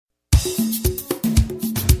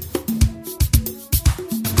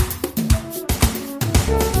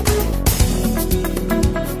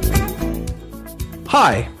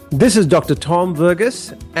Hi, this is Dr. Tom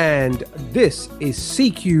Vergas, and this is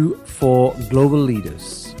CQ for Global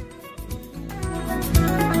Leaders.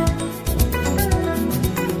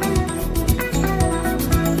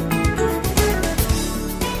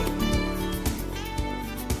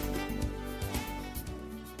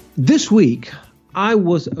 This week, I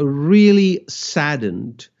was really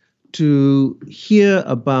saddened to hear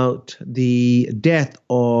about the death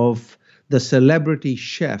of the celebrity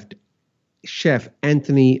chef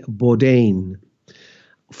Anthony Bourdain,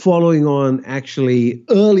 following on actually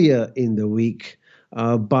earlier in the week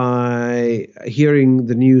by hearing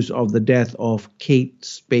the news of the death of Kate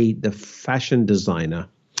Spade, the fashion designer.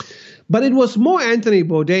 But it was more Anthony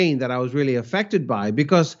Bourdain that I was really affected by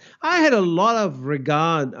because I had a lot of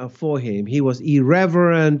regard for him. He was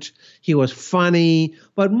irreverent, he was funny,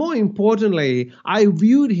 but more importantly, I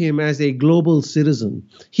viewed him as a global citizen.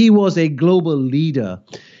 He was a global leader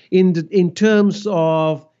in terms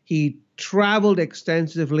of he traveled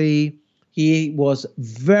extensively. He was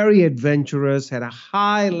very adventurous, had a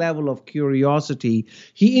high level of curiosity.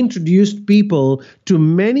 He introduced people to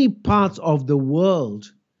many parts of the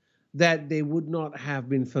world that they would not have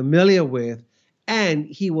been familiar with, and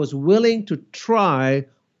he was willing to try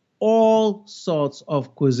all sorts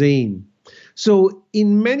of cuisine. So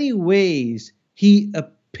in many ways, he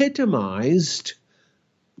epitomized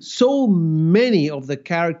so many of the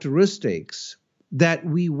characteristics that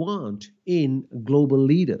we want in global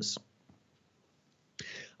leaders.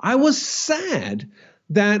 I was sad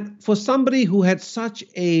that for somebody who had such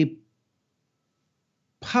a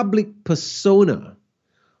public persona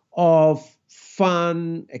of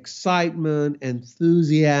fun, excitement,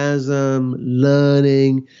 enthusiasm,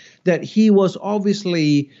 learning, that he was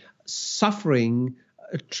obviously suffering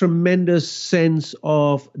a tremendous sense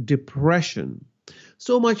of depression.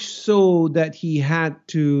 So much so that he had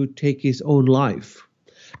to take his own life.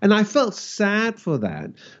 And I felt sad for that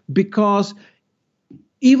because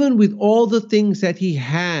even with all the things that he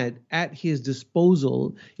had at his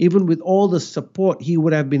disposal, even with all the support he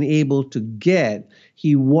would have been able to get,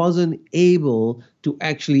 he wasn't able to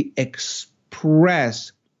actually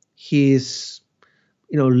express his,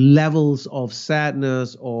 levels of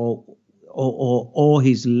sadness or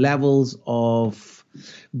his levels of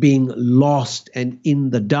being lost and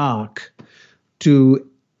in the dark to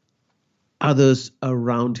others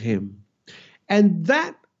around him. And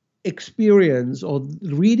that experience or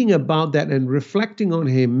reading about that and reflecting on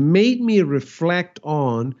him made me reflect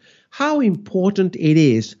on how important it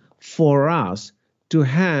is for us to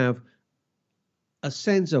have a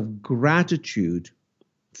sense of gratitude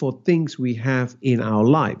for things we have in our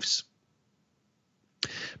lives.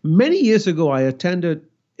 Many years ago, I attended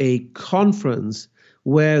a conference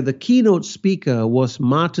where the keynote speaker was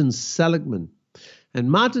Martin Seligman. And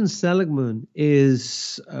Martin Seligman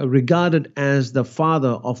is regarded as the father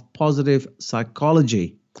of positive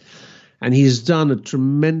psychology. And he's done a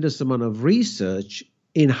tremendous amount of research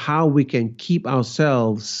in how we can keep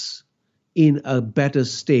ourselves in a better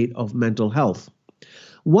state of mental health.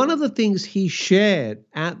 One of the things he shared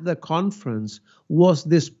at the conference was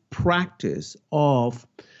this practice of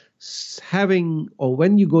having, or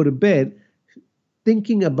when you go to bed,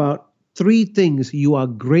 thinking about 3 things you are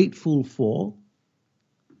grateful for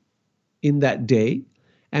in that day.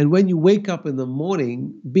 And when you wake up in the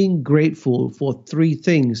morning, being grateful for 3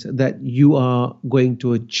 things that you are going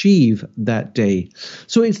to achieve that day.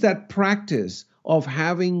 So it's that practice of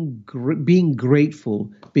being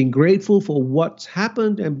grateful for what's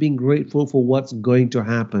happened and being grateful for what's going to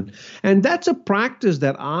happen. And that's a practice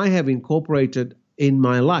that I have incorporated in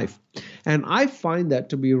my life. And I find that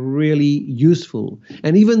to be really useful.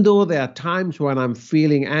 And even though there are times when I'm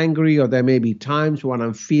feeling angry, or there may be times when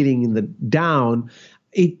I'm feeling in the down,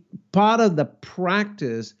 part of the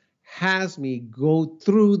practice has me go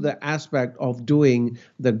through the aspect of doing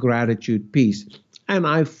the gratitude piece. And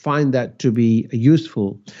I find that to be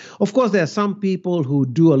useful. Of course, there are some people who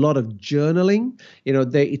do a lot of journaling.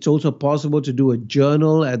 It's also possible to do a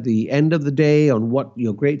journal at the end of the day on what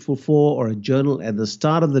you're grateful for, or a journal at the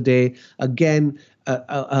start of the day. Again,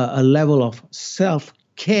 a level of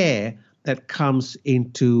self-care that comes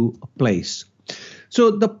into place. So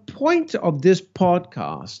the point of this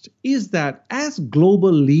podcast is that as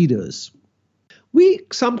global leaders, we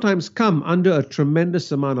sometimes come under a tremendous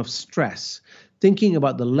amount of stress, thinking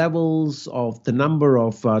about the levels of the number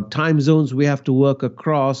of time zones we have to work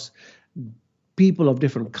across, people of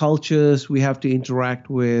different cultures we have to interact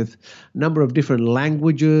with, number of different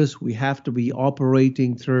languages we have to be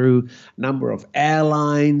operating through, number of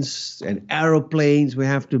airlines and aeroplanes we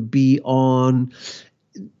have to be on.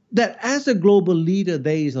 that as a global leader,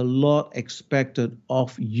 there is a lot expected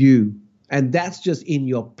of you. And that's just in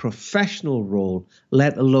your professional role,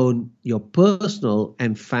 let alone your personal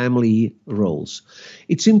and family roles.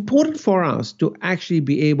 It's important for us to actually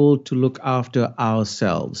be able to look after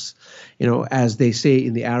ourselves. You know, as they say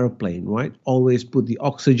in the airplane, right? Always put the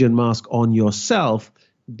oxygen mask on yourself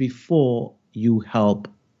before you help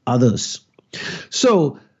others.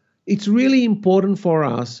 So it's really important for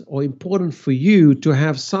us, or important for you, to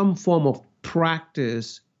have some form of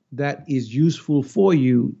practice that is useful for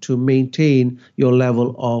you to maintain your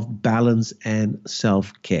level of balance and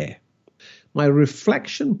self-care. My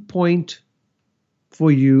reflection point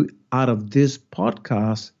for you out of this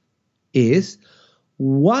podcast is,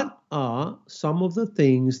 what are some of the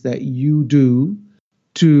things that you do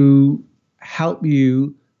to help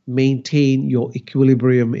you maintain your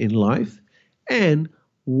equilibrium in life? And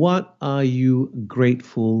what are you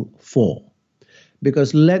grateful for?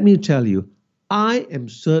 Because let me tell you, I am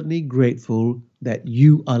certainly grateful that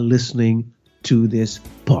you are listening to this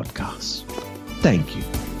podcast. Thank you.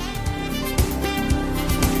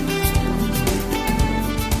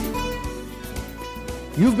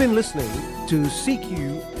 You've been listening to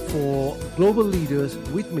CQ for Global Leaders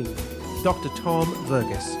with me, Dr. Tom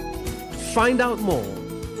Verghese. To find out more,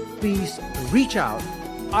 please reach out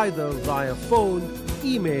either via phone,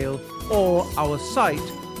 email, or our site,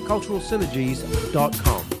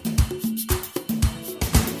 culturalsynergies.com.